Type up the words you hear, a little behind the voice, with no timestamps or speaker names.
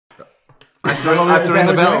I've ring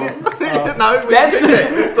the bell. No, that's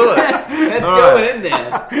it. Let's do it. That's going in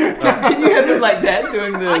there. Can you have it like that,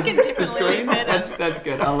 doing the, I can definitely the screen? leave that That's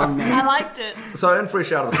good. I love that. I liked it. So, in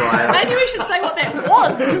fresh out of the fryer. Maybe we should say what that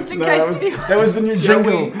was, just in case. That was the new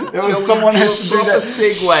jingle. There was someone has to do that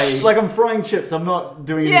segue. Like I'm frying chips. I'm not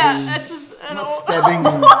doing That's just I'm not stabbing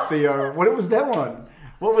Theo. What was that one?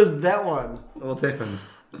 What was that one? What's happened?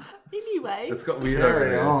 Anyway, It's got weird over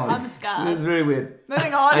here. I'm scarred. It's very weird.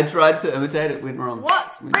 Moving on. I tried to imitate it, went wrong.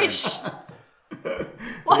 What's fresh?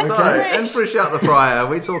 What's So, fresh? in fresh out the fryer,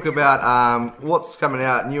 we talk about what's coming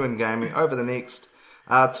out new in gaming over the next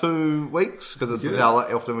 2 weeks, because this is how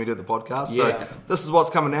often we do the podcast. Yeah. So this is what's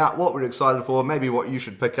coming out, what we're excited for, maybe what you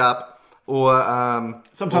should pick up, or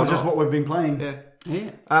Sometimes or just not. what we've been playing.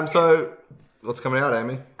 Yeah. So what's coming out,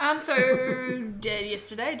 Amy? So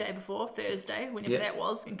yesterday, day before, Thursday, whenever that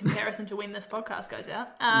was, in comparison to when this podcast goes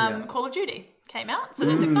out, Call of Duty came out, so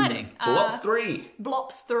that's exciting. Blops 3.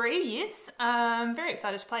 Blops 3, yes. Very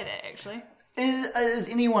excited to play that, actually. Is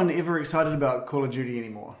anyone ever excited about Call of Duty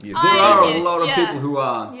anymore? Yes. There are a yeah, lot of yeah. people who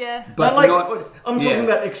are. Yeah. But like, not... I'm talking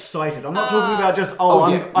about excited. I'm not talking about just,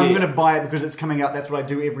 I'm going to buy it because it's coming out. That's what I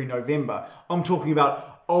do every November. I'm talking about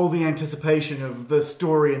the anticipation of the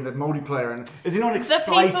story and the multiplayer. And is he not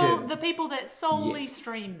excited? The people that solely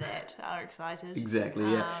stream that are excited. Exactly,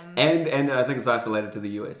 yeah. And I think it's isolated to the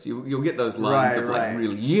US. You'll get those lines of like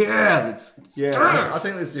really, that's... I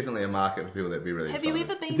think there's definitely a market for people that'd be really Have excited. you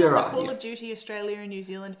ever been on the Call of Duty Australia and New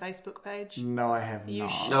Zealand Facebook page? No, I have You not.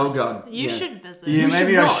 should. Oh, God. You should visit. Yeah,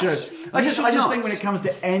 maybe I should. I just not. think when it comes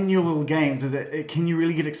to annual games, can you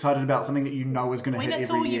really get excited about something that you know is going to When hit it's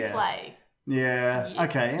every all year? you play. Yeah. Yes.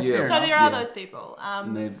 Okay. Yeah. Fair So enough. there are those people. For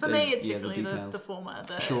They- me, it's the definitely details. the former.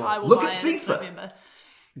 Sure. I will Look buy at it next FIFA. November.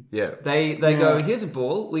 Yeah. They go, here's a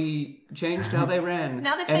ball, we changed how they ran.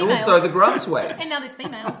 Now there's and females. also the grass waves. And now there's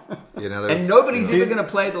females. Yeah, now there's, And nobody's ever going to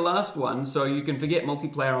play the last one, so you can forget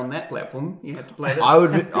multiplayer on that platform. You have to play this.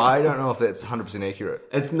 I don't know if that's 100% accurate.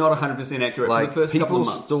 It's not 100% accurate Like, for the first couple people of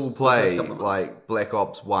months. still play like Black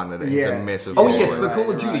Ops 1 and it's a massive Oh following. yes, for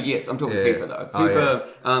Call of Duty, yes. I'm talking FIFA though. Oh,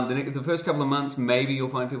 FIFA, the first couple of months, maybe you'll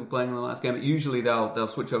find people playing the last game. But usually they'll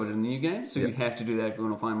switch over to the new game, so you have to do that if you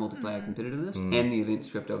want to find multiplayer competitiveness, and the events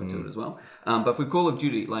shift over to it as well. But for Call of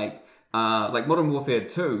Duty, like Modern Warfare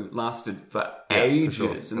 2 lasted for ages. For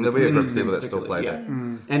sure. And there'll be a group of people that still play that.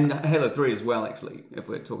 And Halo 3 as well, actually, if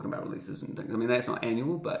we're talking about releases and things. I mean, that's not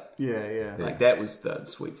annual, but like that was the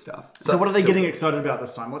sweet stuff. So what are they getting excited about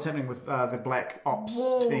this time? What's happening with the Black Ops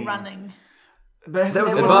Wall team? running. That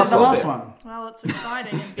was the Advanced last Warfare. one. Well, it's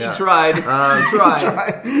exciting. She tried. She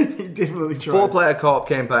tried. He definitely tried. 4-player co-op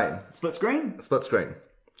campaign. Split screen? Split screen.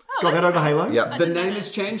 Got that over Halo? Yep. The name has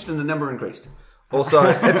changed and the number increased. Also,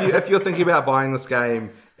 if you're thinking about buying this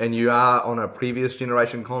game and you are on a previous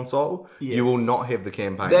generation console, you will not have the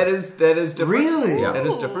campaign. That is different. Really? Yeah. That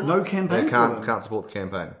is different. No campaign They for them. can't support the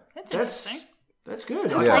campaign. That's interesting. That's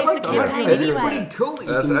good. Who plays the campaign It is anyway? pretty cool that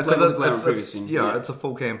you can play Because multiplayer on it's previous things. it's a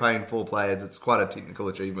full campaign, 4 players. It's quite a technical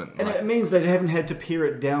achievement. And Like, it means they haven't had to pare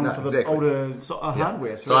it down No, for the exactly. older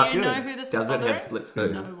hardware. So So that's Do you good. know who this Does is it for, have though? split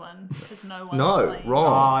screen? No one. Because no one's no, playing. Oh,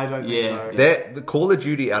 wrong. I don't think so. The Call of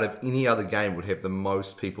Duty out of any other game would have the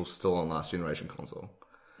most people still on last generation console.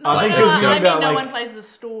 No, I think she was I talking mean, about, no like- one plays the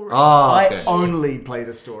story. Oh, okay. I only play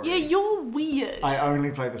the story. Yeah, you're weird. I only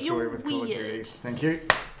play the story You're with Call of Duty. weird. Thank you.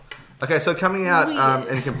 Okay, so coming out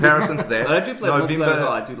Weird. in comparison to that, I do play multiplayer as well.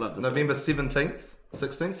 I do love this November 17th,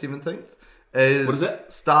 16th, 17th is What is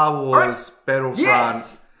it? Star Wars Battlefront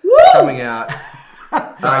Yes! coming out.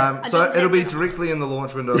 So didn't it'll be have that. directly in the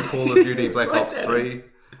launch window of Call of Duty Black Ops 3.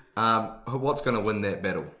 What's going to win that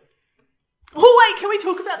battle? Oh, wait, can we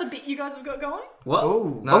talk about the bit you guys have got going? What?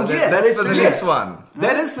 No, that's for the next one.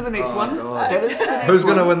 That is for the next one. God. That is for the next Who's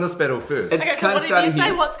one. going to win this battle first? It's Okay, so kind what of did you starting say?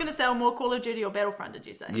 here. What's going to sell more, Call of Duty or Battlefront, did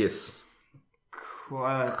you say? Yes.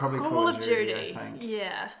 Probably Call of Duty. I think.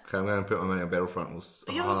 Yeah. Okay, I'm going to put my money on Battlefront.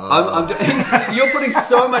 You're putting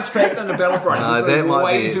so much faith on the Battlefront. No, You're that putting might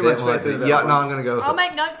way be. too That much might faith be. in the Yeah, no, Battlefront. I'm going to go with I'll it.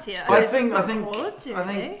 make notes here. I think Call of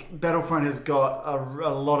Duty. Battlefront has got a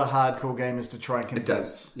lot of hardcore gamers to try and It convince.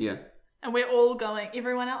 does, yeah. And we're all going,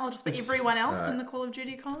 everyone else, I'll just put everyone else in the Call of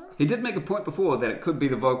Duty column. He did make a point before that it could be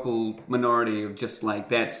the vocal minority of just like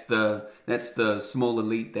that's the small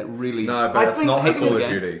elite that really. No, but I it's think- not I the think Call of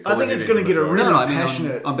it's- Duty. I think it's going to get a really I mean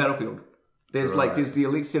passionate. on Battlefield. There's Right. there's the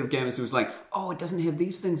elite set of gamers who's like, oh, it doesn't have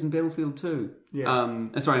these things in Battlefield 2. Yeah.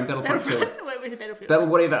 Sorry, in Battlefront 2. Wait, with the Battlefield. Battle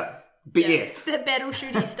whatever. BF. The battle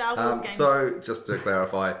shooty Star Wars game. So, just to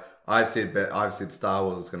clarify, I've said Star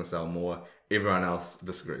Wars is going to sell more. Everyone else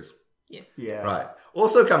disagrees. Yes. Yeah. Right.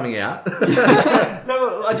 Also coming out.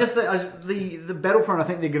 No, I just think the Battlefront. I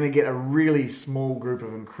think they're going to get a really small group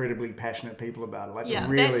of incredibly passionate people about it. Like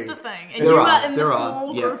really, that's the thing. And you are in the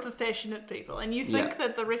small yeah. group of passionate people, and you think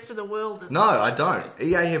that the rest of the world is. No, I don't.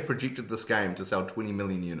 EA have projected this game to sell 20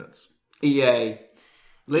 million units. EA.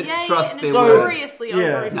 Let's trust their notoriously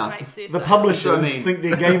overestimates this. The publishers think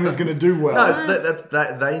their game is going to do well.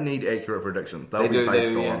 No, they need accurate predictions. They'll be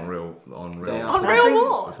based on real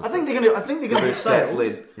war. I think they're going to get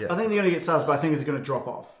sales. Yeah. I think they're going to get sales, but I think it's going to drop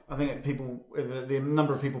off. I think the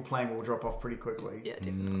number of people playing will drop off pretty quickly. Yeah,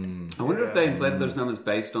 definitely. I wonder if they inflated those numbers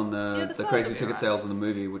based on the crazy ticket right. sales of the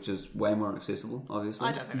movie, which is way more accessible, obviously.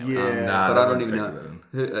 I don't think but I don't even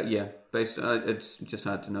know. It's just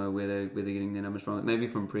hard to know where they're getting their numbers from. Maybe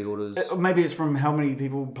from pre-orders. Maybe it's from how many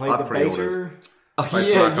people played the beta.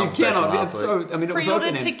 You cannot. It's so. I mean, it was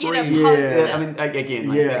open to and get free. a poster. I mean, again,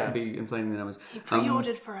 that could be inflating the numbers. He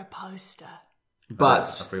pre-ordered for a poster.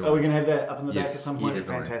 But are we going to have that up in the back at some point?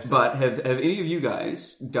 Fantastic. But have any of you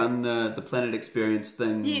guys done the Planet Experience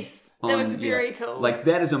thing? Yes. That was very cool. Like,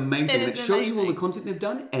 that is amazing. It shows you all the content they've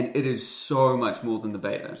done, and it is so much more than the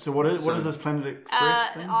beta. So what is this Planet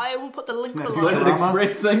Express thing? I will put the link below. Planet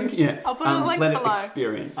Express thing? Yeah. I'll put a link Planet below.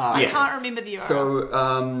 Experience. I can't remember the URL.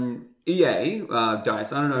 So, EA,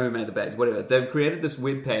 DICE, I don't know who made the badge, whatever. They've created this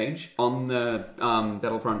web page on the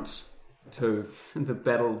Battlefront 2, the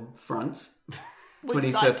Battlefront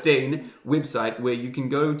 2015 website where you can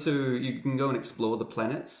go and explore the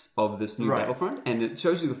planets of this new Battlefront, and it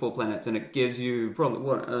shows you the 4 planets, and it gives you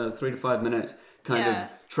probably 3 to 5 minute kind of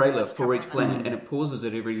trailer for each planet, and it pauses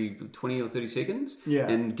it every 20 or 30 seconds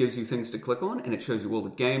and gives you things to click on, and it shows you all the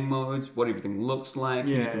game modes, what everything looks like,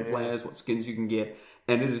 who you can play as, what skins you can get.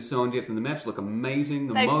 And it is so in depth, and the maps look amazing.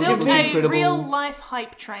 The modes look incredible. They've built a real-life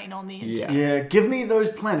hype train on the internet. Yeah, give me those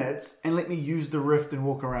planets and let me use the Rift and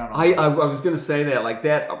walk around on I was going to say that, like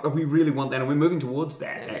that. We really want that, and we're moving towards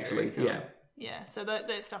that, actually. Cool. Yeah, so that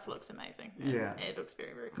stuff looks amazing. Yeah. It looks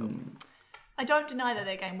very, very cool. I don't deny that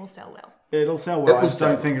their game will sell well. It'll sell well. I just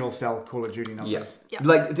don't think it'll sell Call of Duty numbers. Yeah.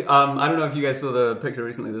 Like, I don't know if you guys saw the picture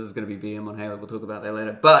recently. This is going to be BM on Halo. We'll talk about that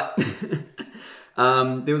later. But...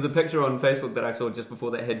 there was a picture on Facebook that I saw just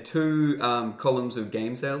before that had 2 columns of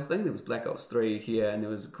game sales thing. There was Black Ops 3 here, and there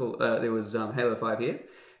was Halo 5 here.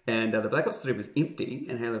 And the Black Ops 3 was empty,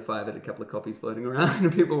 and Halo 5 had a couple of copies floating around,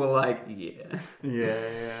 and people were like, yeah.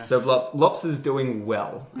 So Blops is doing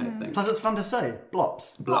well, I think. Plus, it's fun to say.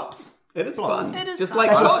 Blops. It is fun. It is just fun.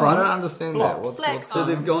 like I don't understand Blops. that. So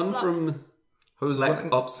they've gone from... Who's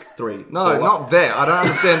Black Ops 3. No, not that. I don't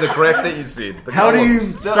understand the graph that you said. How do you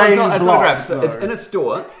say it's not a graph. Blops? It's in a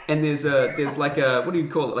store, and there's like a, what do you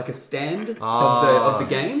call it? Like a stand of the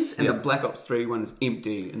games, and the Black Ops 3 one is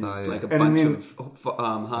empty, and there's like a bunch of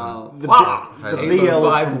the Halo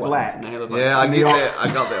 5 from ones. Black. And the Halo 5 Yeah, I get that.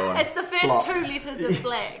 I got that one. It's the first 2 letters of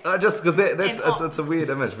black. Just because it's a weird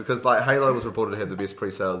image, because like Halo was reported to have the best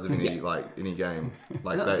pre-sales of any game.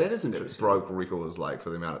 Like that is interesting. It broke records like for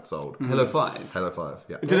the amount it sold. Halo 5. Halo 5,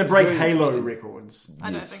 yeah. Did it break Halo records? I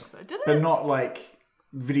don't think so. Did it? But not like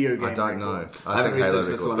video game I don't know. records. I think Halo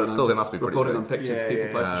records, but still they must be pretty reported big. on pictures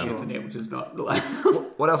people post on the internet, which is not like...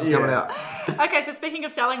 What else is coming out? Okay, so speaking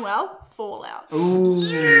of selling well, Fallout. Ooh.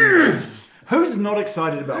 Who's not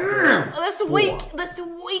excited about Fallout? This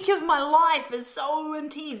week of my life is so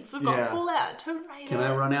intense. We've got Fallout, Tomb Raider. Can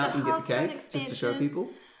I run out and get the Hearthstone cake just to show people?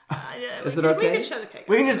 Is it okay? We can show the cake.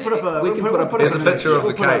 We can just put up a... There's a picture of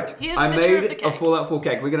the cake. I made a Fallout 4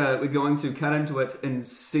 cake. We're going to cut into it in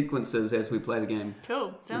sequences as we play the game.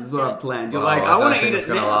 Cool. Sounds This is what good. I've planned. You're like, I want to eat it It's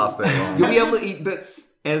going to now. last that long. You'll be able to eat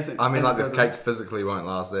bits as it the cake physically won't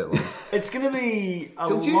last that long. It's going to be a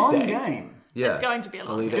Till long Tuesday. game. Yeah. It's going to be a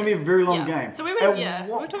lot. It's going to be a very long game. So we were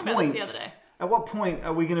talking about this the other day. At what point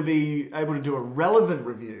are we going to be able to do a relevant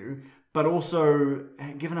review, but also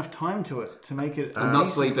give enough time to it to make it... I'm not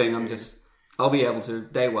sleeping. I'll be able to.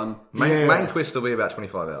 Day one. Main quest will be about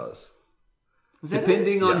 25 hours.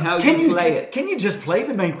 Depending on how you play it. Can you just play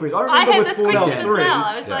the main quest? I I remember had with this Fallout question 3, as well.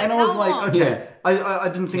 I was like, and I was how like, long? okay, I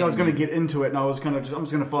didn't think I was going to get into it, and I was I'm just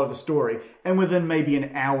going to follow the story. And within maybe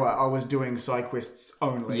an hour, I was doing side quests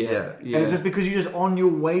only. Yeah. And it's just because you're just on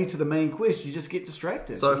your way to the main quest, you just get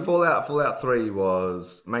distracted. So Fallout 3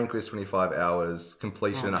 was main quest 25 hours,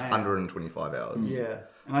 completion 125 hours. Yeah.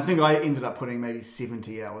 And I think I ended up putting maybe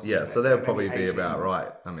 70 hours into So that would maybe probably be 80. about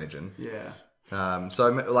right, I imagine. Yeah. So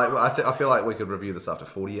like I feel like we could review this after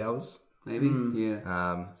 40 hours. Maybe,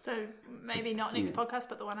 yeah. So maybe not next podcast,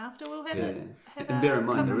 but the one after we'll have it. And bear in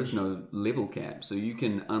mind, there is no level cap, so you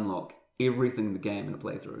can unlock everything in the game in a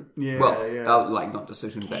playthrough. Not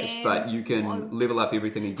decision based, but you can level up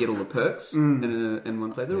everything and get all the perks in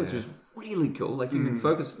one playthrough, which is really cool. Like you can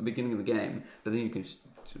focus at the beginning of the game, but then you can just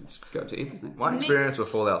go to everything. My experience with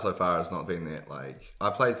Fallout so far has not been that. Like, I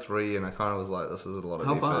played 3 and I kind of was like, this is a lot of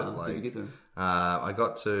effort. How far like, did you get to? I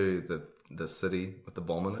got to the city with the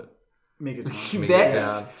bomb in it.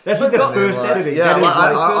 Megatown. That's like the first city. Yeah, That is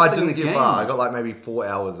I first didn't thing get in far. game. I got like maybe 4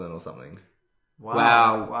 hours in or something.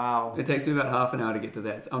 Wow. It takes me about half an hour to get to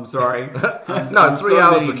that. I'm sorry. No, 3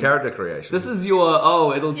 hours for character creation. This is your,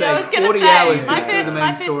 it'll take I was going to 40 say, hours to my get through the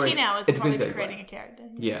main first story. 10 hours It will probably depends be how you creating play. a character.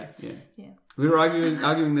 Yeah. We were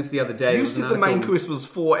arguing this the other day. You said the main quest was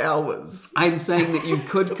 4 hours. I'm saying that you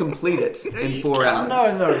could complete it in 4 hours.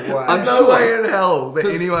 No way. I'm no sure. way in hell that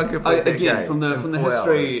anyone could play that again, game from the in 4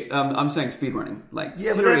 history, hours. I'm saying speedrunning. Like,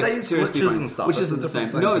 Yeah, but serious, they use serious glitches speedrunning, and stuff. which It's a isn't the same.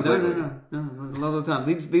 different thing No. completely. A lot of the time,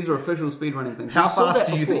 these are official speedrunning things. How You saw fast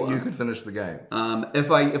that do you think before. you could finish the game?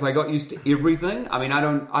 If I got used to everything, I mean, I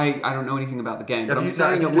don't know anything about the game, but I'm If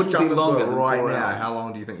saying you it just wouldn't jump be into longer it than right 4 now, hours. how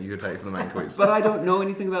long do you think you could take for the main quest? But I don't know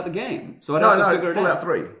anything about the game, so I'd have to figure it out. Fallout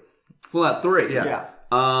 3. Fallout 3? Yeah.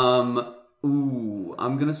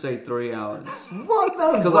 I'm gonna say 3 hours. What?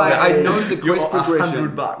 No, Because I know the quest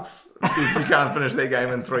progression. $100 since you can't finish that game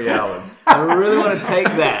in 3 hours. I really want to take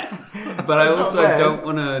that, but I also bad. don't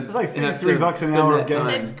want to. It's like have $3 to an spend hour that of game.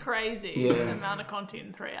 time. It's crazy. Yeah. The amount of content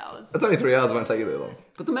in 3 hours. It's only 3 hours. It won't take you that long.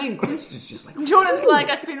 But the main quest is just like Jordan's like,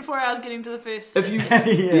 I spent 4 hours getting to the first. if you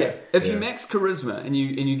Yeah. if you max charisma and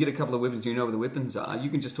you get a couple of weapons, you know where the weapons are. You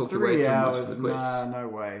can just talk your way 3 through most hours, of the quests. no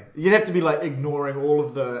way. You'd have to be like ignoring all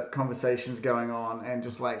of the conversations going on and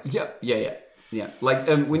just like. Yeah. Like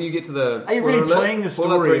when you get to the. Are you really spoiler alert, playing the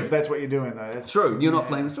Fallout story 3 if that's what you're doing though? That's True, you're not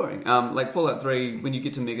playing the story. Like Fallout 3, when you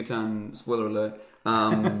get to Megatown, spoiler alert,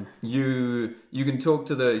 you can talk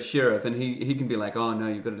to the sheriff and he can be like, oh no,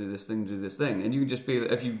 you've got to do this thing, and you can just be,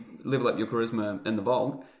 if you level up your charisma in the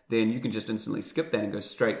vault, then you can just instantly skip that and go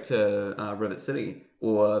straight to Rivet City,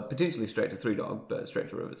 or potentially straight to Three Dog, but straight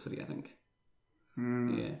to Rivet City, I think.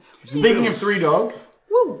 Yeah. Speaking of Three Dog,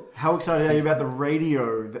 Woo! how excited are you about the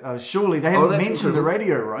radio? Surely they haven't that's mentioned the incredible.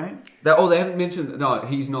 radio, right? They haven't mentioned. No,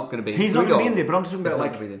 he's not going to be. He's not going to be in there, but I'm just talking about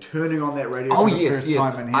He's not gonna be like there. turning on that radio Oh, for the yes, first yes.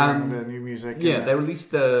 time and hearing the new music. Yeah, and they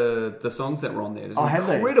released the songs that were on there. It's have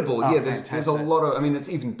they? incredible. Oh, Yeah, there's a fantastic. lot of. I mean, it's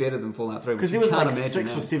even better than Fallout 3 because because there you was can't like imagine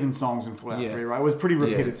 6 or now. 7 songs in Fallout Yeah. 3, right? It was pretty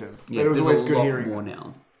repetitive. Yeah, But it was there's always a good lot hearing more it.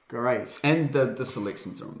 now. Great. And the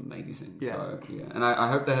selections are amazing. Yeah. So yeah, and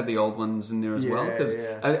I hope they have the old ones in there as well, Yeah, because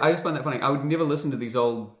yeah. I just find that funny. I would never listen to these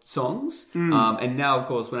old songs, and now of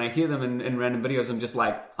course when I hear them in random videos, I'm just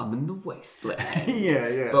like, I'm in the wasteland.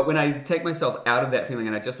 Yeah. But when I take myself out of that feeling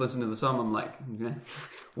and I just listen to the song, I'm like,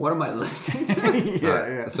 what am I listening to?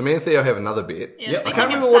 yeah. So me and Theo have another bet. Yeah, Yep. I speaking can't of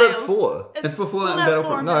remember what it's sales, for. It's for Fallout and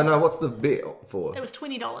Battlefront. No, what's the bet for? It was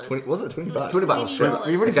 $20. Was it $20? It was $20.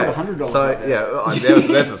 $20. You already got $100 So out there. yeah,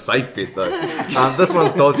 that's a safe bet though. This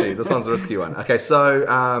one's dodgy. This one's a risky one. Okay, so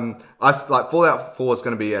Fallout 4 is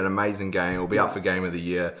going to be an amazing game. It'll be up for Game of the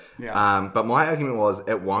Year. Yeah. But my argument was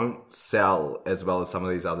it won't sell as well as some of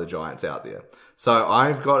these other giants out there. So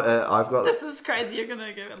I've got. This is crazy. You're going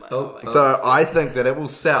to give it like... Oh. So I think that it will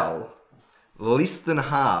sell less than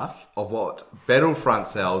half of what Battlefront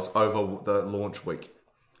sells over the launch week.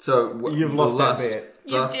 So You've the lost that last- bet.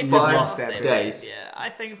 You've last definitely 5 lost that that days. base. Yeah, I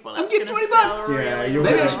think I'm Fallout's getting going to $20. sell really Yeah, you're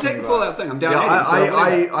Maybe I right. should take the $20. Fallout thing. I'm down Yeah,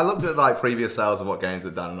 80. So I looked at like previous sales of what games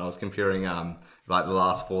had done, and I was comparing like the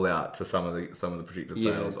last Fallout to some of the projected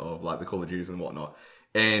sales of like the Call of Duties and whatnot.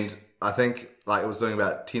 And I think like it was doing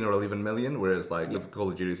about 10 or 11 million, whereas like the Call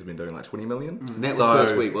of Duties have been doing like 20 million. And that was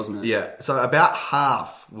first week, wasn't it? Yeah, so about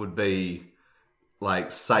half would be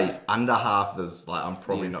like safe. Under half is like I'm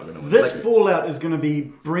probably not going to win. This Fallout is going to be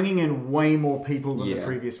bringing in way more people than the Yeah.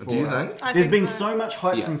 previous Do you Fallout. think? I There's think been so. so much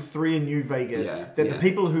hype Yeah. from 3 in New Vegas Yeah, that yeah. the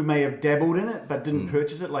people who may have dabbled in it but didn't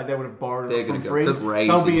purchase it, like they would have borrowed They're it from gonna go friends, crazy,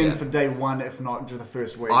 they'll be in yeah. for day one, if not to the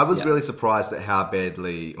first week. I was Yeah. really surprised at how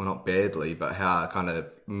badly, well not badly, but how kind of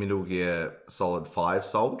Metal Gear Solid 5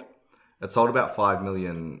 sold. It sold about 5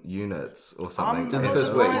 million units or something. In the And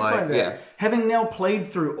first it week. was surprised by like, that. yeah. Having now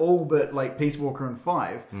played through all but like Peace Walker and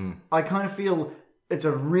 5, I kind of feel it's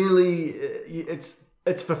a really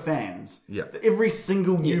it's for fans. Yeah. Every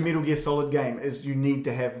single new Yeah. Metal Gear Solid game is you need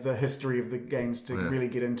to have the history of the games to really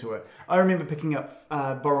get into it. I remember picking up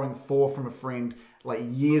borrowing 4 from a friend like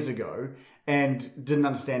years ago and didn't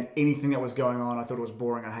understand anything that was going on. I thought it was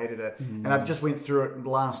boring. I hated it. And I just went through it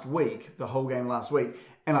last week, the whole game last week,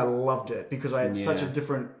 and I loved it because I had such a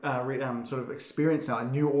different sort of experience now. I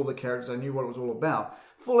knew all the characters. I knew what it was all about.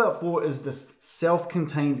 Fallout 4 is this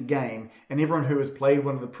self-contained game, and everyone who has played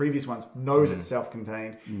one of the previous ones knows it's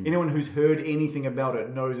self-contained. Anyone who's heard anything about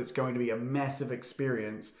it knows it's going to be a massive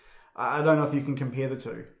experience. I don't know if you can compare the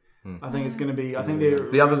two. I think it's going to be. I think they're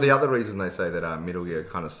the other reason they say that Metal Gear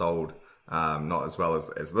kind of sold not as well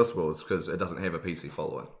as this will is because it doesn't have a PC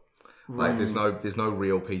following. Like there's no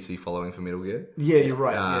real PC following for Metal Gear. Yeah, you're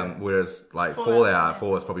right. Whereas like Fallout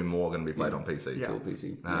 4 is probably more going to be played on PC. It's all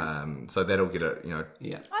PC. So that'll get it. I'm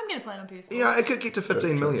going to play it on PS4. Yeah, it could get to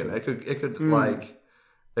 15 million. It could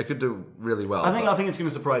it could do really well. I think it's going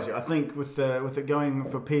to surprise you. I think with it going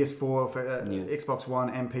for PS4, for Xbox One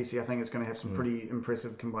and PC, I think it's going to have some pretty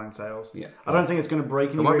impressive combined sales. Yeah. I don't think it's going to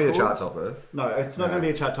break any It won't records. be a chart topper. No, it's not going to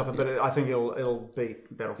be a chart topper, but I think it'll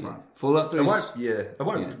beat Battlefront. Fallout 3. It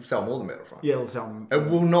won't sell more than Battlefront. Yeah, it'll sell. It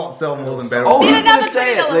will not sell more than Oh, Battlefront. he's another going to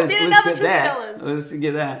say it. $20. Let's Bid get another that. $20. Let's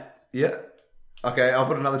get that. Yeah. Okay, I'll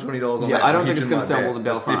put another $20 on that. Yeah, I don't think it's Hedge in going to my sell more bet.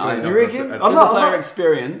 than It's Battlefront. definitely You not reckon? gonna- I'm Single not- player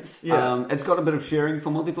experience. Yeah. It's got a bit of sharing for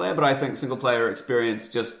multiplayer, but I think single player experience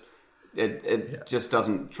just just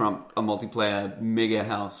doesn't trump a multiplayer mega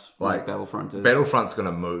house like Battlefront is. Battlefront's going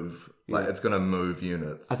to move. Like it's going to move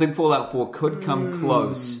units. I think Fallout 4 could come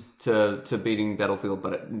close to beating Battlefield,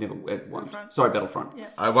 but it won't. Sorry, Battlefront. Yeah.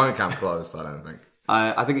 I won't come close. I don't think.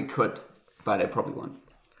 I think it could, but it probably won't.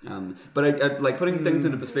 But I like putting things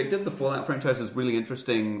into perspective. The Fallout franchise is really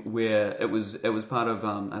interesting. Where it was part of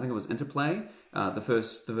I think it was Interplay, the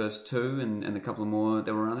first two and a couple of more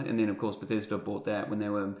that were on it, and then of course Bethesda bought that when they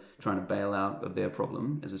were trying to bail out of their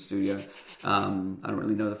problem as a studio. I don't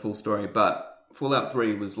really know the full story, but Fallout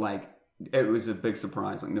 3 was like it was a big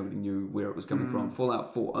surprise. Like nobody knew where it was coming from.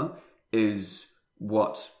 Fallout 4 is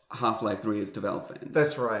what Half-Life 3 is to Valve fans.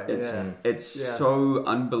 That's right. It's so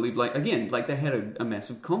unbelievable. Like again, like they had a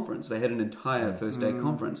massive conference. They had an entire first day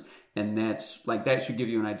conference, and that's like that should give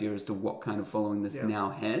you an idea as to what kind of following this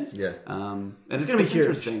now has. Yeah. And It's going to be huge.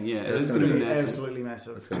 interesting. Yeah, it is going to be massive. Absolutely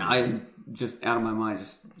massive. And I'm just out of my mind,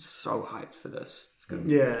 just so hyped for this. It's going to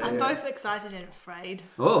be I'm both excited and afraid.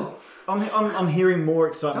 oh. I'm hearing more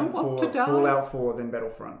excitement Don't want for to die. Fallout 4 than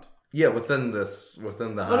Battlefront. Yeah, within the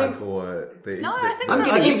hardcore. No, I think I'm for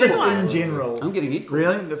getting just everyone. in general. I'm getting equal.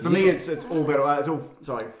 Really? For me, it's all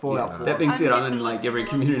Fallout 4. That being said, I'm in definitely like every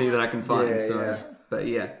listening community that I can find. Yeah, so, yeah. but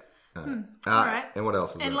yeah. Alright. And what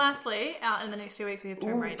else is And there? lastly, out in the next 2 weeks, we have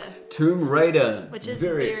Tomb Raider, Tomb Raider, which is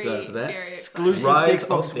very very excited for that. very Exclusive exciting. Rise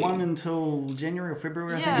to of Xbox the- One until January or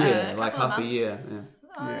February, I think. Yeah. Yeah, like couple of half a year. months.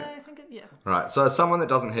 Yeah. I think yeah. Right. So, as someone that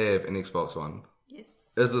doesn't have an Xbox One, Yes.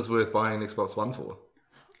 is this worth buying an Xbox One for?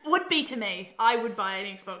 Would be to me. I would buy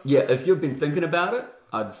an Xbox. Yeah, if you've been thinking about it,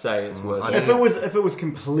 I'd say it's worth it. If it was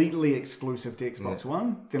completely exclusive to Xbox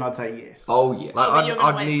One, then I'd say yes. Oh yeah. Oh, but Like, you're gonna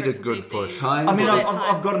I'd wait need for a it for good PC. push. Time I mean, for I've, it.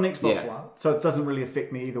 I've got an Xbox Yeah. One, so it doesn't really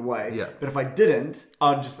affect me either way. Yeah. But if I didn't,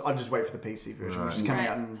 I'd just wait for the PC version, which is coming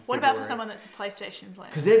out in What about for February. someone that's a PlayStation player?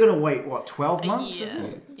 Because they're going to wait, 12 A months? year. Is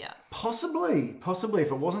it? Yeah. Possibly.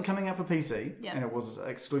 If it wasn't coming out for PC Yeah. and it was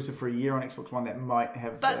exclusive for a year on Xbox One, that might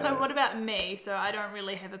have... But so what about me? So I don't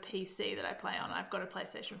really have a PC that I play on. I've got a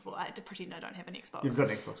PlayStation 4. I pretend I don't have an Xbox. You've got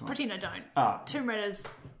an Xbox One. Pretend I don't. Ah. Tomb Raider's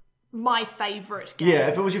my favourite game. Yeah,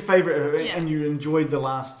 if it was your favourite Yeah. and you enjoyed the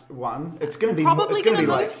last one, it's going to be... Probably it's gonna gonna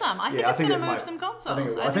be move like, some. I think yeah, it's gonna it move might. some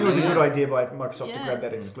consoles. I think it was a good idea by Microsoft to Yeah. grab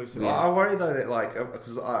that exclusive. I worry though that like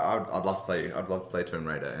because I'd love to play Tomb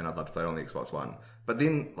Raider and I'd love to play it on the Xbox One. But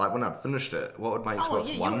then like when I'd finished it, what would my Oh,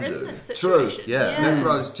 Xbox yeah, One you're do? in this True. situation. Yeah. That's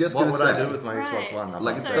what I was just What going to would say. I do with my Xbox One?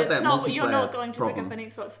 Like, I'd it's So got that you're multiplayer not going to problem. pick up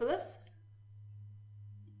an Xbox for this?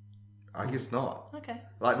 I guess not. Okay.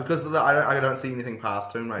 Like because of I don't see anything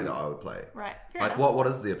past Tomb Raider I would play. Right. Fair Like enough. what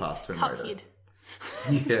is there past Tomb Raider? Cuphead.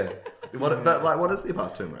 Yeah. What is there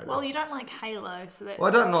past Tomb Raider? Well, you don't like Halo, so that's... Well,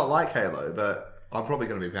 I don't not like Halo, but I'm probably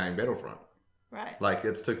going to be playing Battlefront. Right. Like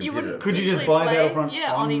it's too You wouldn't- competitive. Could you just Literally buy play- Battlefront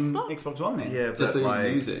yeah, on Xbox? One then? Yeah, but Just so you like,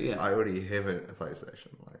 can use it, yeah. I already have a PlayStation.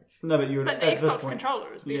 Like, No, but you would... But the at this Xbox point-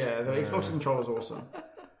 controller is better. Yeah, the Xbox controller's awesome.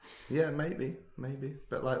 yeah, maybe,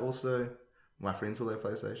 but like also, my friends will have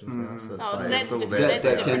PlayStations now, so it's Oh, so like, that's it's all different. there. That's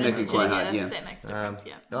that a can different make it entity, quite hard, yeah. That makes a difference,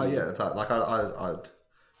 yeah. Oh yeah, it's like I'd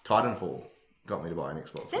Titanfall got me to buy an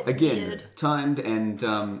Xbox One. That's Again, weird. timed and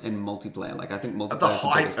multiplayer. Like I think multiplayer. At the is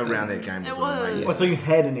height biggest thing. around that game was It was. amazing. Oh, so you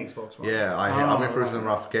had an Xbox One? Yeah, I went through some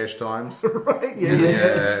rough cash times. Right,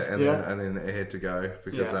 Yeah, yeah. and then it had to go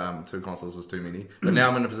because Yeah. 2 consoles was too many. But now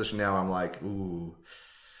I'm in a position now I'm like, ooh,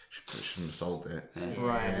 shouldn't have sold that.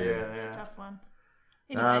 Right, It's a yeah. tough one.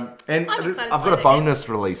 Anyway, And I'm excited I've to got a play that bonus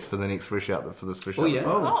release for the next fresh out for this fresh out. yeah.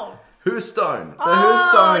 Oh. Hearthstone. The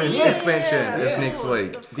Hearthstone yes. expansion is Of next course,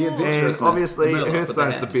 week. of The course. adventurous- And obviously, The middle,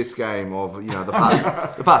 Hearthstone's but the the best game of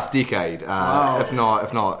the past decade, if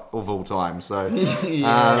not of all time. So,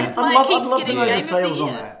 That's why I'd it keeps love to getting know Game the of the sales on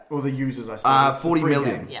Year. that, or the users, I suppose. It's a 40 free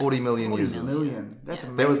million, game. 40 million 40 users. million. That's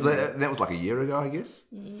amazing. That was a year ago, I guess.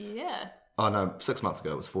 Yeah. Oh no, 6 months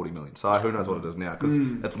ago it was 40 million. So who knows what it is now? Because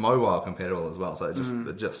it's mobile compatible as well. So it just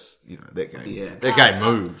that game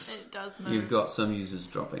moves. It does move. You've got some users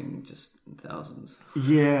dropping just thousands.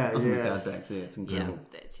 Yeah, on the yeah. card backs. Yeah, it's incredible.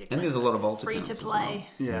 Yeah, that's your And there's a lot of Ultra free accounts to as play.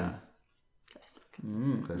 Yeah.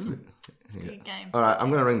 Classic. Classic. It's a good game. All right, I'm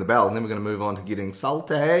going to ring the bell, and then we're going to move on to getting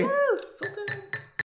salty. Woo!